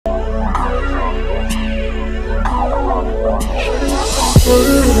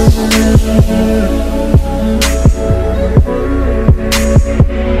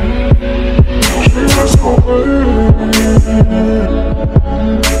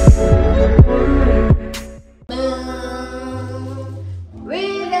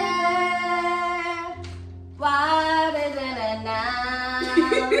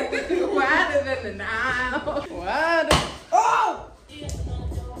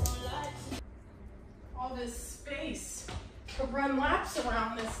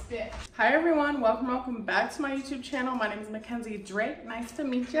Hi everyone, welcome back to my YouTube channel. My name is Mackenzie Drake. Nice to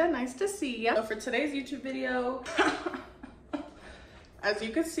meet you, nice to see you. So for today's YouTube video, as you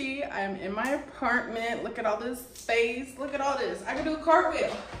can see, I'm in my apartment. Look at all this space, look at all this. I can do a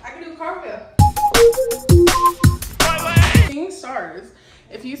cartwheel, Seeing stars.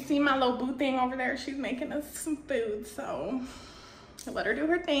 If you see my little boo thing over there, she's making us some food, so let her do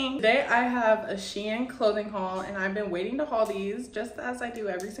her thing. Today I have a SHEIN clothing haul, and I've been waiting to haul these just as I do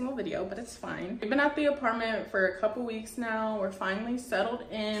every single video, but it's fine. We've been at the apartment for a couple weeks now. We're finally settled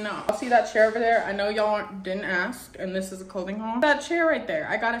in. I'll see that chair over there. I know y'all didn't ask, and this is a clothing haul. That chair right there,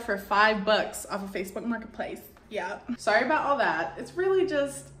 I got it for $5 off of Facebook Marketplace. Yeah, sorry about all that. It's really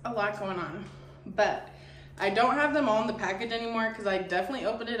just a lot going on, but I don't have them all in the package anymore because I definitely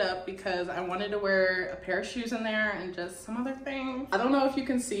opened it up because I wanted to wear a pair of shoes in there and just some other things. I don't know if you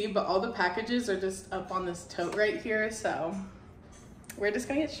can see, but all the packages are just up on this tote right here. So we're just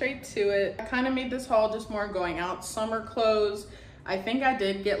gonna get straight to it. I kind of made this haul just more going out summer clothes. I think I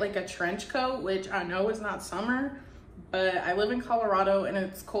did get like a trench coat, which I know is not summer, but I live in Colorado and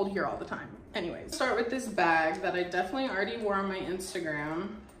it's cold here all the time. Anyways, start with this bag that I definitely already wore on my Instagram.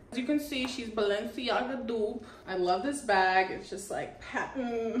 As you can see, she's Balenciaga dupe. I love this bag. It's just like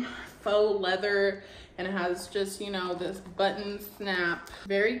patent faux leather, and it has just, you know, this button snap.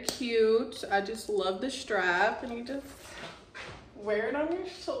 Very cute. I just love the strap, and you just wear it on your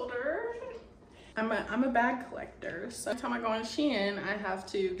shoulder. I'm a bag collector, so every time I go on SHEIN, I have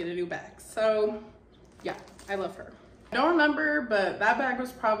to get a new bag. So yeah, I love her. I don't remember, but that bag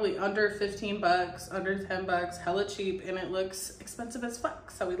was probably under 15 bucks, under 10 bucks, hella cheap, and it looks expensive as fuck,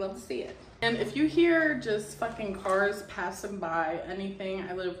 so we love to see it. And if you hear just fucking cars passing by, anything,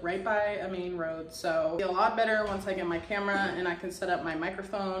 I live right by a main road, so it'll be a lot better once I get my camera and I can set up my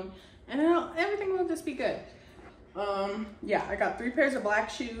microphone, and everything will just be good. Yeah, I got 3 pairs of black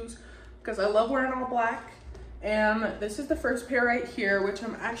shoes because I love wearing all black. And this is the first pair right here, which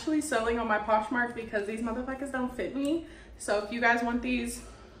I'm actually selling on my Poshmark because these motherfuckers don't fit me. So if you guys want these,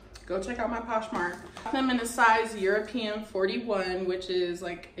 go check out my Poshmark. I got them in a size European 41, which is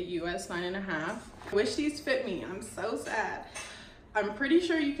like a US 9.5. I wish these fit me, I'm so sad. I'm pretty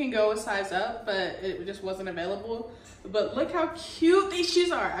sure you can go a size up, but it just wasn't available. But look how cute these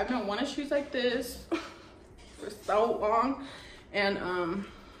shoes are. I've been wanting shoes like this for so long. And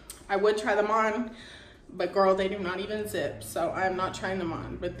I would try them on, but girl, they do not even zip, so I'm not trying them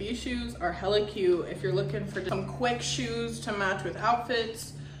on. But these shoes are hella cute if you're looking for some quick shoes to match with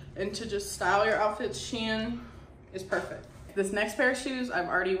outfits and to just style your outfits. SHEIN is perfect. This next pair of shoes I've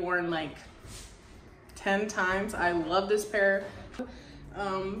already worn like 10 times. I love this pair.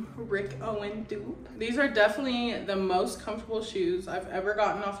 Rick Owen dupe. These are definitely the most comfortable shoes I've ever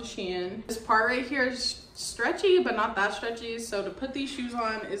gotten off of SHEIN. This part right here is stretchy, but not that stretchy, so to put these shoes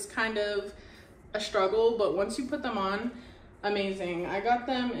on is kind of a struggle, but once you put them on, amazing. I got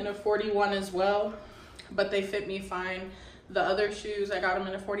them in a 41 as well, but they fit me fine. The other shoes, I got them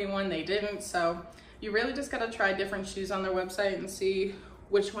in a 41, they didn't, so you really just gotta try different shoes on their website and see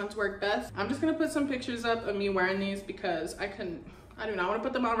which ones work best. I'm just gonna put some pictures up of me wearing these because I do not want to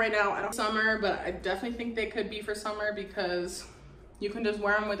put them on right now. I don't summer, but I definitely think they could be for summer because you can just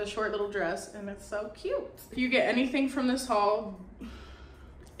wear them with a short little dress and it's so cute. If you get anything from this haul,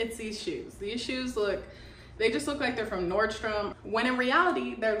 it's these shoes. These shoes they just look like they're from Nordstrom, when in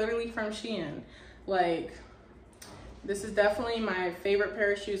reality, they're literally from SHEIN. Like, this is definitely my favorite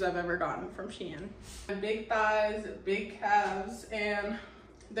pair of shoes I've ever gotten from SHEIN. Big thighs, big calves, and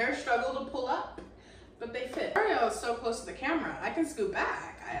they're a struggle to pull up, but they fit. Mario is so close to the camera, I can scoot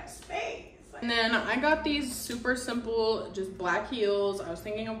back, I have space. And then I got these super simple, just black heels. I was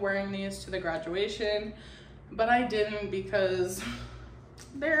thinking of wearing these to the graduation, but I didn't because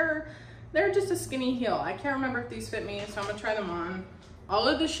they're just a skinny heel. I can't remember if these fit me, so I'm gonna try them on. All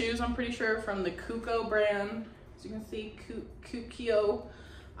of the shoes, I'm pretty sure, from the Kuko brand. As you can see, Kukio.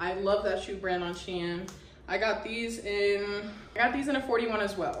 I love that shoe brand on SHEIN. I got these in a 41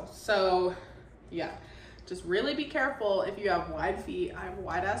 as well. So yeah, just really be careful if you have wide feet. I have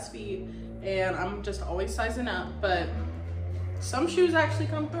wide ass feet and I'm just always sizing up, but some shoes actually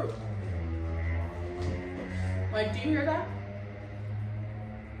come through. Like, do you hear that?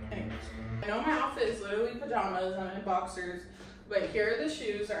 Anyways. I know my outfit is literally pajamas, I'm in boxers, but here are the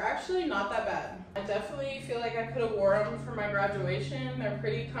shoes. They're actually not that bad. I definitely feel like I could have wore them for my graduation. They're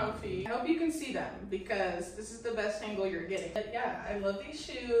pretty comfy. I hope you can see them because this is the best angle you're getting. But yeah, I love these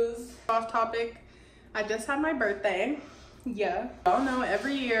shoes. Off topic, I just had my birthday. Yeah, y'all know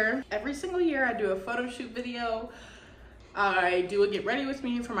every single year I do a photo shoot video. I do a get ready with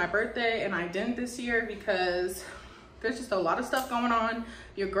me for my birthday, and I didn't this year because there's just a lot of stuff going on.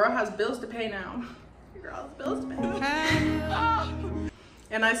 Your girl has bills to pay now. Your girl has bills to pay.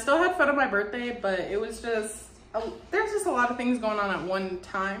 And I still had fun on my birthday, but it was just, there's just a lot of things going on at one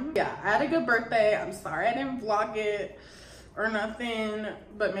time. Yeah, I had a good birthday. I'm sorry I didn't vlog it or nothing,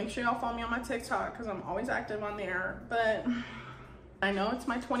 but make sure y'all follow me on my TikTok because I'm always active on there. But I know it's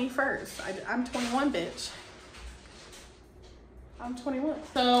my 21st. I'm 21, bitch. I'm 21.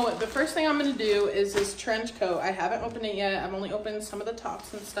 So the first thing I'm gonna do is this trench coat. I haven't opened it yet. I've only opened some of the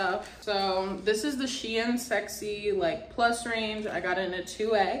tops and stuff. So this is the SHEIN Sexy like plus range. I got it in a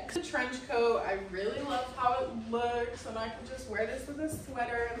 2X. The trench coat, I really love how it looks, and I can just wear this with a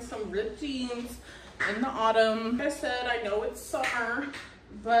sweater and some ripped jeans in the autumn. Like I said, I know it's summer,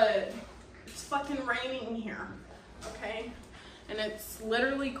 but it's fucking raining here, okay? And it's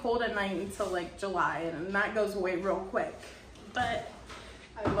literally cold at night until like July, and that goes away real quick. But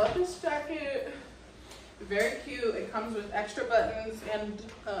I love this jacket. Very cute. It comes with extra buttons and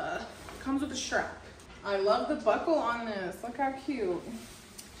it comes with a strap. I love the buckle on this. Look how cute.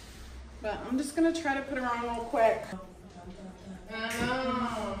 But I'm just gonna try to put it on real quick.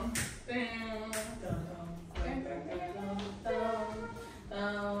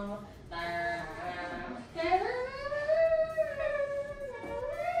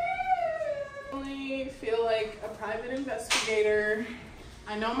 Feel like a private investigator.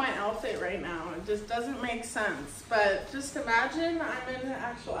 I know my outfit right now, it just doesn't make sense, but just imagine I'm in the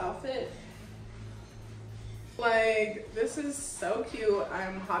actual outfit. Like, this is so cute.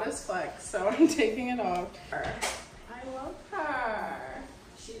 I'm hot as fuck, so I'm taking it off. I love her.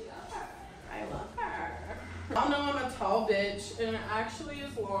 She loves her. I love her. Y'all know I'm a tall bitch, and it actually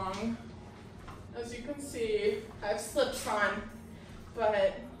is long. As you can see, I have slips on,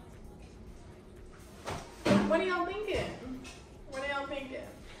 but what are y'all thinking? What are y'all thinking?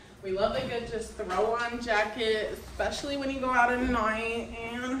 We love a good just throw on jacket, especially when you go out at night.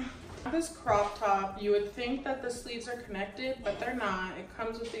 And this crop top, you would think that the sleeves are connected, but they're not. It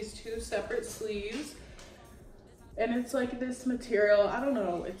comes with these two separate sleeves. And it's like this material, I don't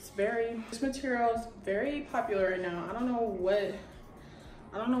know, this material is very popular right now. I don't know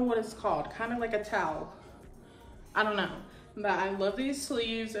what it's called, kind of like a towel. I don't know, but I love these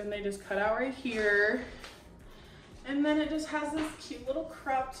sleeves, and they just cut out right here. And then it just has this cute little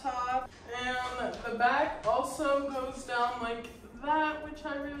crop top, and the back also goes down like that, which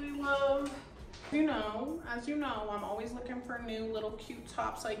I really love. As you know, I'm always looking for new little cute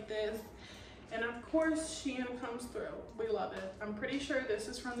tops like this. And of course, SHEIN comes through. We love it. I'm pretty sure this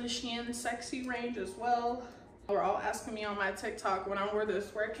is from the SHEIN Sexy range as well. We're all asking me on my TikTok when I wore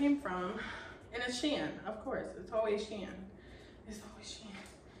this where it came from. And it's SHEIN, of course. It's always SHEIN. It's always SHEIN.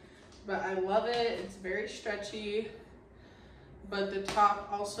 But I love it. It's very stretchy, but the top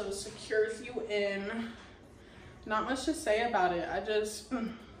also secures you in. Not much to say about it.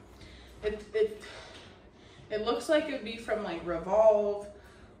 It looks like it would be from like Revolve,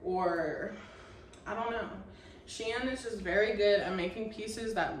 or I don't know. SHEIN is just very good at making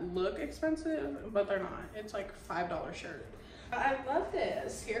pieces that look expensive, but they're not. It's like a $5 shirt. I love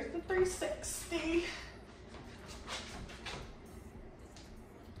this. Here's the 360.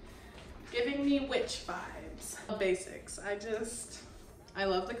 Giving me witch vibes. Basics. I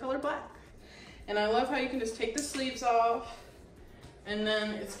love the color black. And I love how you can just take the sleeves off, and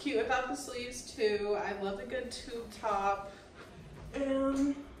then it's cute without the sleeves too. I love a good tube top.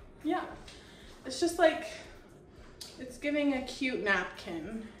 And yeah, it's just like, it's giving a cute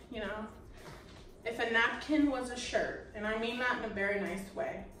napkin, you know? If a napkin was a shirt, and I mean that in a very nice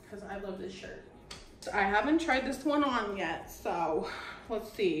way, because I love this shirt. So I haven't tried this one on yet, so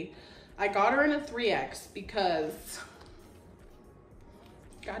let's see. I got her in a 3X because,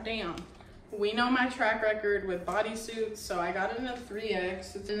 goddamn, we know my track record with bodysuits, so I got it in a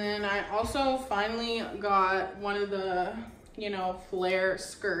 3X. And then I also finally got one of the, you know, flare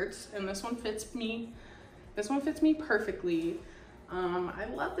skirts, and this one fits me. This one fits me perfectly. I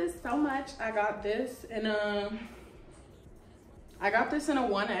love this so much. I got this in a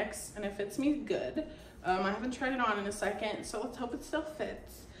 1X, and it fits me good. I haven't tried it on in a second, so let's hope it still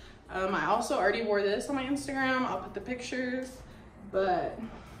fits. I also already wore this on my Instagram. I'll put the pictures, but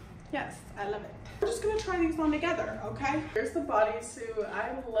Yes, I love it. We're just gonna try these on together, okay? Here's the bodysuit.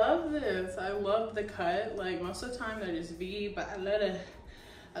 I love this. I love the cut. Like most of the time they're just V, but I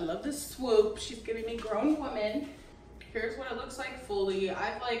love the swoop. She's giving me grown woman. Here's what it looks like fully.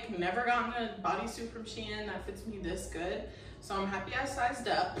 I've like never gotten a bodysuit from SHEIN that fits me this good. So I'm happy I sized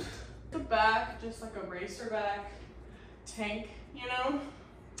up. The back, just like a racer back tank, you know?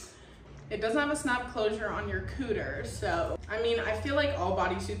 It doesn't have a snap closure on your cooter, so I mean, I feel like all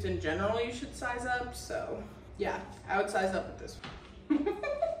bodysuits in general you should size up, so yeah, I would size up with this one.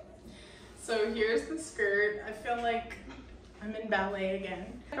 So here's the skirt. I feel like I'm in ballet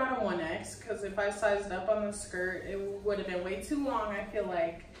again. I got a 1X because if I sized up on the skirt, it would have been way too long, I feel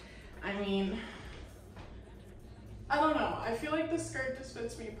like. I mean, I don't know. I feel like the skirt just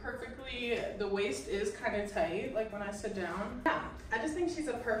fits me perfectly. The waist is kind of tight, like when I sit down. Yeah, I just think she's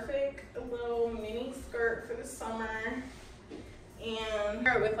a perfect little mini skirt for the summer. And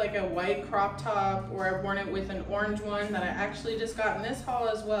wear it with like a white crop top, or I've worn it with an orange one that I actually just got in this haul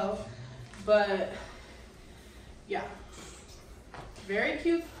as well. But yeah, very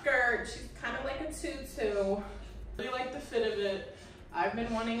cute skirt. She's kind of like a tutu. Really like the fit of it. I've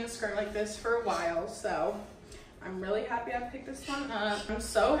been wanting a skirt like this for a while, so I'm really happy I picked this one up. I'm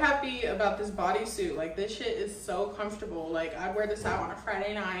so happy about this bodysuit. Like this shit is so comfortable. Like I'd wear this out on a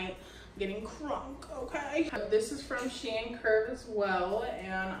Friday night, getting crunk, okay? This is from SHEIN Curve as well,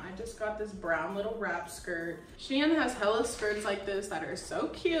 and I just got this brown little wrap skirt. SHEIN has hella skirts like this that are so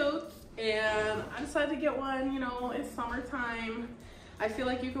cute, and I decided to get one, you know, it's summertime. I feel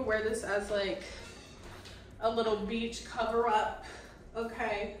like you could wear this as like a little beach cover up,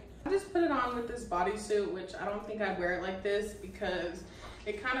 okay? I just put it on with this bodysuit, which I don't think I'd wear it like this because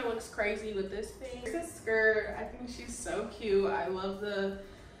it kind of looks crazy with this thing. This skirt, I think she's so cute. I love the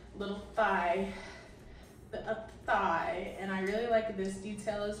little thigh, the up thigh, and I really like this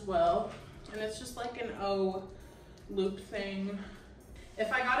detail as well. And it's just like an O loop thing.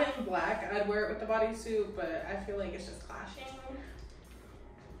 If I got it in black, I'd wear it with the bodysuit, but I feel like it's just clashing.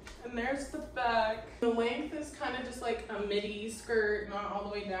 And there's the back. The length is kind of just like a midi skirt, not all the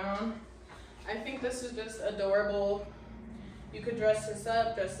way down. I think this is just adorable. You could dress this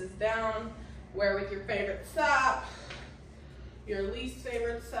up, dress this down, wear with your favorite top, your least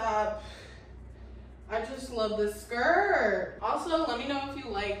favorite top. I just love this skirt. Also, let me know if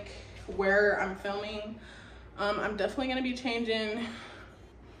you like where I'm filming. I'm definitely gonna be changing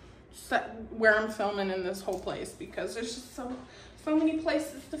where I'm filming in this whole place because there's just so many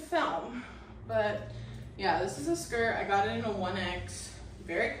places to film. But yeah, this is a skirt. I got it in a 1X.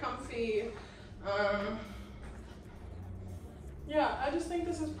 Very comfy. Yeah, I just think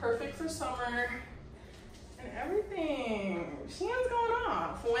this is perfect for summer and everything. SHEIN's going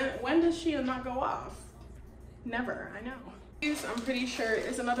off. When does SHEIN not go off? Never, I know. I'm pretty sure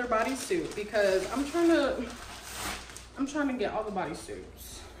is another bodysuit because I'm trying to get all the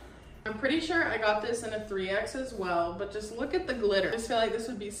bodysuits. I'm pretty sure I got this in a 3X as well, but just look at the glitter. I just feel like this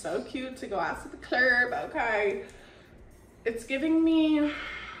would be so cute to go out to the club, okay? It's kind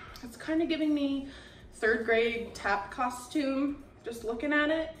of giving me 3rd grade tap costume, just looking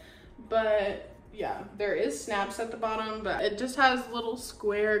at it. But yeah, there is snaps at the bottom, but it just has little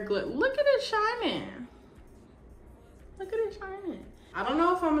square glitter. Look at it shining. Look at it shining. I don't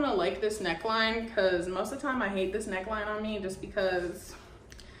know if I'm gonna like this neckline because most of the time I hate this neckline on me just because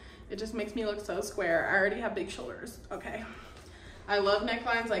it just makes me look so square. I already have big shoulders, okay? I love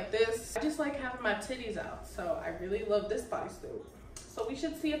necklines like this. I just like having my titties out, so I really love this bodysuit. So we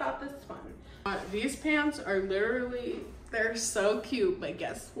should see about this one. These pants are literally, they're so cute, but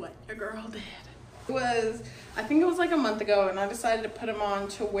guess what your girl did? I think it was like a month ago, and I decided to put them on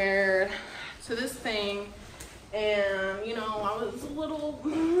to wear to this thing. And you know, I was a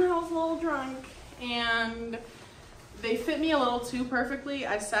little drunk, and they fit me a little too perfectly.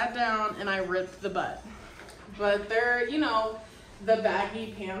 I sat down and I ripped the butt. But they're, you know, the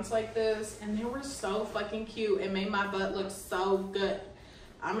baggy pants like this, and they were so fucking cute. It made my butt look so good.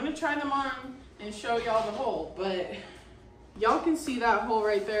 I'm gonna try them on and show y'all the hole, but y'all can see that hole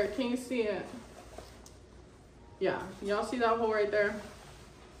right there. Can you see it? Yeah, y'all see that hole right there?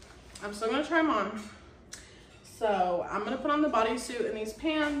 I'm still gonna try them on. So I'm gonna put on the bodysuit and these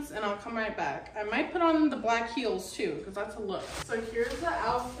pants, and I'll come right back. I might put on the black heels too, because that's a look. So here's the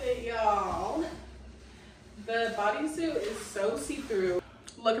outfit, y'all. The bodysuit is so see-through.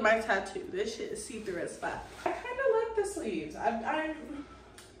 Look at my tattoo. This shit is see-through as fuck. I kind of like the sleeves. I don't know.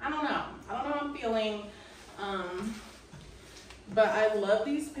 I don't know how I'm feeling. But I love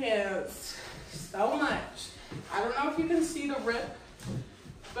these pants so much. I don't know if you can see the rip,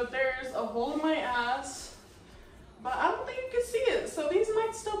 but there's a hole in my ass. But I don't think you can see it, so these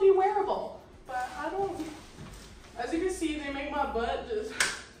might still be wearable.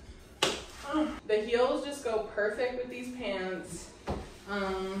 perfect with these pants.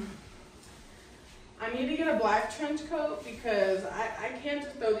 I need to get a black trench coat because I can't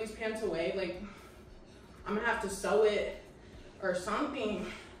just throw these pants away. Like, I'm gonna have to sew it or something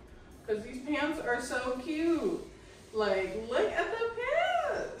because these pants are so cute. Like, look at the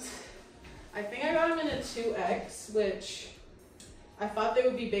pants. I think I got them in a 2X, which I thought they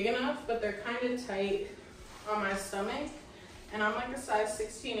would be big enough, but they're kind of tight on my stomach. And I'm like a size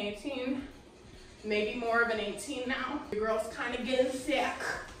 16, 18, maybe more of an 18 now. Your girl's kind of getting sick,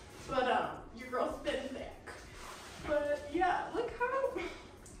 but your girl's been sick. But yeah, look how,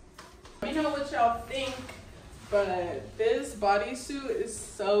 let me know what y'all think, but this bodysuit is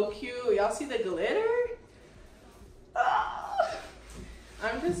so cute. Y'all see the glitter? Oh,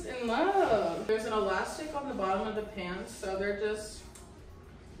 I'm just in love. There's an elastic on the bottom of the pants, so they're just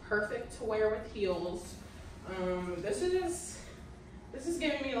perfect to wear with heels. This is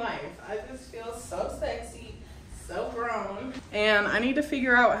giving me life. I just feel so sexy, so grown. And I need to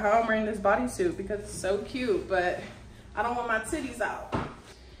figure out how I'm wearing this bodysuit because it's so cute, but I don't want my titties out.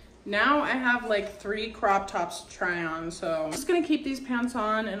 Now I have like 3 crop tops to try on, so I'm just gonna keep these pants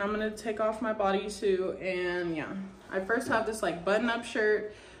on and I'm gonna take off my bodysuit. And yeah, I first have this like button-up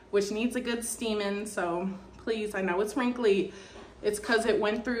shirt, which needs a good steaming, so please, I know it's wrinkly. It's because it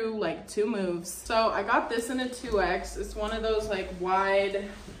went through like 2 moves. So I got this in a 2X. It's one of those like wide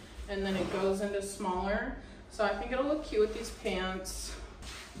and then it goes into smaller. So I think it'll look cute with these pants.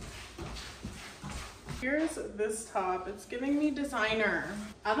 Here's this top. It's giving me designer.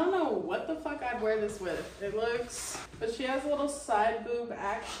 I don't know what the fuck I'd wear this with. It looks, but she has a little side boob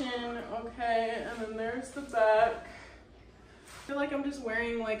action. Okay, and then there's the back. I feel like I'm just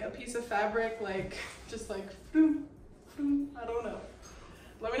wearing like a piece of fabric, like just like I don't know.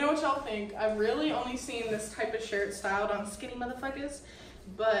 Let me know what y'all think. I've really only seen this type of shirt styled on skinny motherfuckers,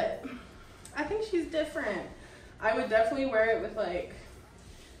 but I think she's different. I would definitely wear it with like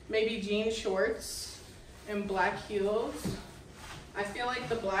maybe jean shorts and black heels. I feel like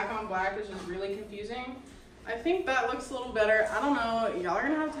the black on black is just really confusing. I think that looks a little better. I don't know. Y'all are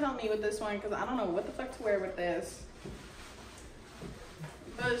gonna have to help me with this one because I don't know what the fuck to wear with this.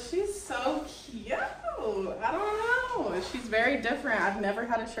 But she's so cute. I don't know. She's very different. I've never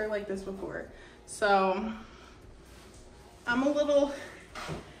had a shirt like this before. So I'm a little,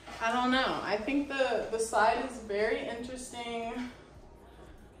 I don't know. I think the side is very interesting.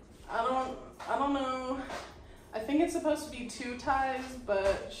 I don't know. I think it's supposed to be 2 ties,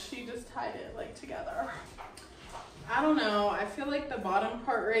 but she just tied it like together. I don't know. I feel like the bottom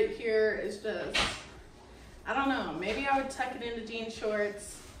part right here is just, I don't know. Maybe I would tuck it into jean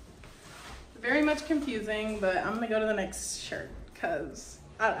shorts. Very much confusing, but I'm gonna go to the next shirt because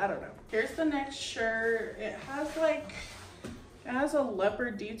I don't know. Here's the next shirt. It has a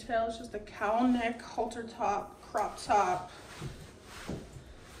leopard detail. It's just a cowl neck, halter top, crop top.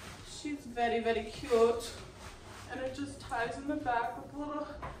 She's very, very cute. And it just ties in the back with a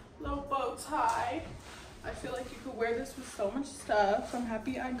little bow tie. I feel like you could wear this with so much stuff. I'm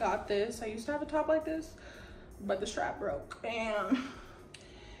happy I got this. I used to have a top like this, but the strap broke. And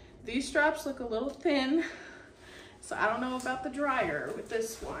these straps look a little thin, so I don't know about the dryer with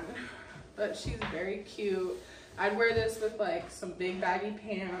this one, but she's very cute. I'd wear this with like some big baggy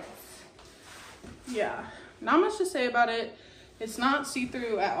pants. Yeah, not much to say about it. It's not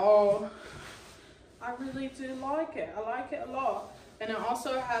see-through at all. I really do like it. I like it a lot. And it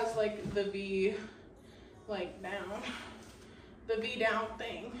also has like the V, like down, the V down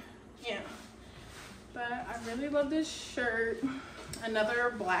thing. Yeah. But I really love this shirt.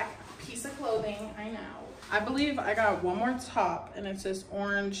 Another black piece of clothing, I know. I believe I got one more top and it's this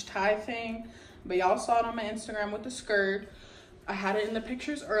orange tie thing, but y'all saw it on my Instagram with the skirt. I had it in the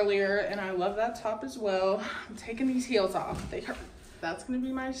pictures earlier and I love that top as well. I'm taking these heels off, they hurt. That's gonna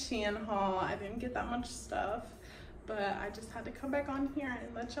be my SHEIN haul. I didn't get that much stuff, but I just had to come back on here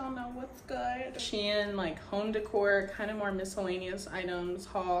and let y'all know what's good. SHEIN like home decor, kind of more miscellaneous items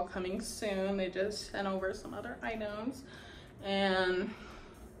haul coming soon. They just sent over some other items. And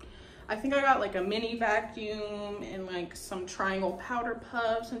I think I got like a mini vacuum and like some triangle powder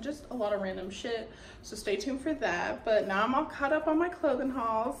puffs and just a lot of random shit. So stay tuned for that. But now I'm all caught up on my clothing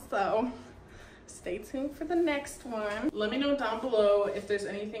hauls, so stay tuned for the next one. Let me know down below if there's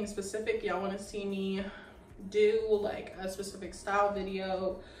anything specific y'all want to see me do, like a specific style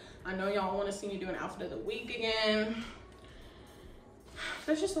video. I know y'all want to see me do an outfit of the week again.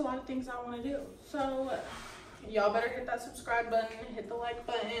 There's just a lot of things I want to do. So y'all better hit that subscribe button, hit the like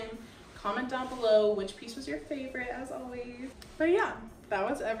button, comment down below which piece was your favorite as always. But yeah, that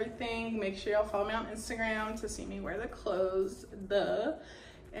was everything. Make sure y'all follow me on Instagram to see me wear the clothes.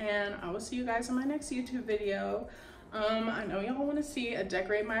 and I will see you guys in my next YouTube video. I know y'all want to see a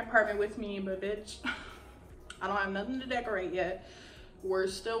decorate my apartment with me, but bitch, I don't have nothing to decorate yet. We're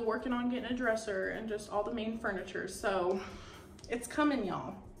still working on getting a dresser and just all the main furniture, so it's coming,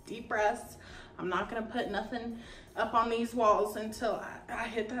 y'all. Deep breaths. I'm not gonna put nothing up on these walls until I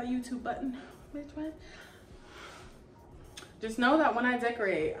hit that YouTube button. Bitch, what? Just know that when I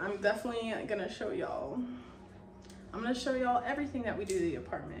decorate, I'm definitely gonna show y'all. I'm gonna show y'all everything that we do to the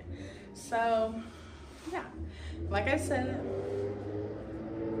apartment. So yeah, like I said,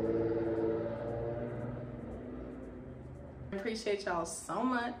 I appreciate y'all so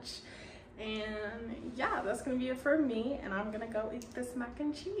much. And yeah, that's gonna be it for me, and I'm gonna go eat this mac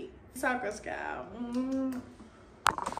and cheese. Peace out, girl scout.